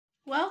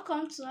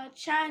Welcome to our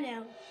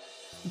channel.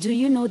 Do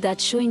you know that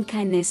showing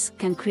kindness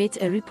can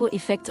create a ripple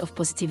effect of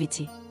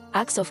positivity?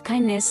 Acts of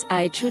kindness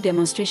are a true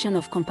demonstration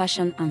of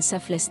compassion and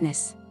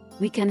selflessness.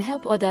 We can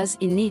help others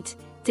in need,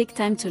 take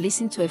time to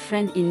listen to a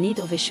friend in need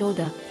of a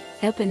shoulder,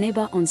 help a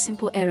neighbor on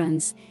simple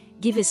errands,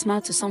 give a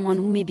smile to someone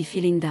who may be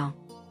feeling down.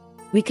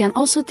 We can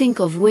also think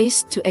of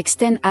ways to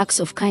extend acts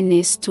of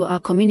kindness to our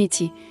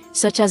community,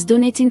 such as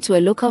donating to a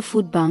local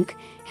food bank,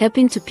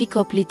 helping to pick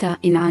up litter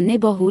in our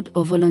neighborhood,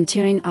 or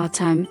volunteering our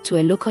time to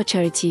a local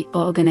charity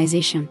or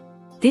organization.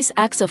 These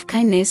acts of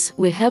kindness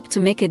will help to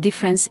make a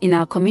difference in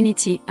our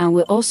community and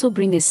will also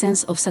bring a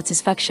sense of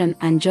satisfaction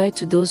and joy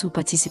to those who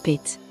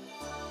participate.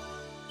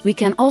 We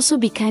can also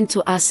be kind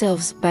to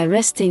ourselves by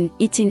resting,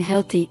 eating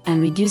healthy,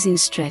 and reducing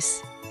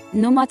stress.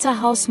 No matter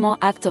how small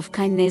act of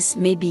kindness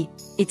may be,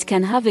 it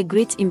can have a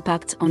great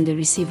impact on the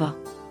receiver.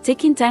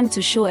 Taking time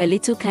to show a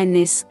little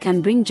kindness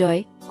can bring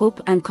joy,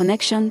 hope, and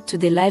connection to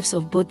the lives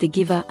of both the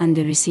giver and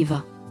the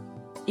receiver.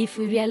 If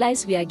we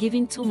realize we are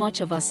giving too much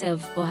of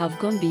ourselves or have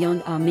gone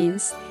beyond our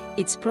means,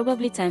 it's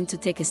probably time to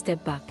take a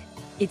step back.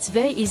 It's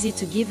very easy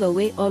to give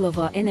away all of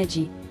our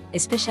energy,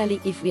 especially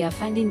if we are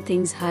finding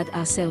things hard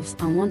ourselves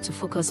and want to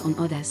focus on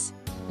others.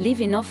 Leave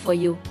enough for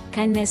you.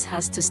 Kindness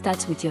has to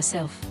start with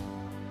yourself.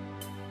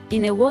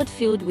 In a world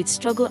filled with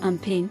struggle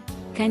and pain,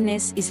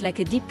 kindness is like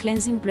a deep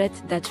cleansing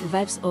breath that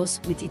revives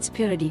us with its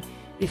purity,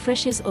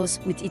 refreshes us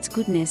with its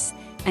goodness,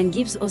 and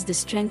gives us the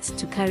strength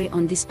to carry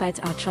on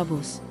despite our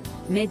troubles.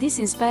 May this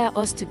inspire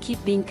us to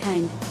keep being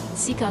kind,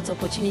 seek out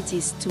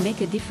opportunities to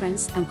make a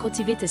difference, and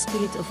cultivate a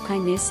spirit of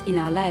kindness in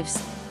our lives,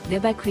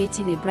 thereby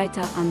creating a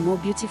brighter and more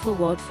beautiful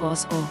world for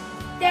us all.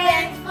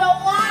 Thanks for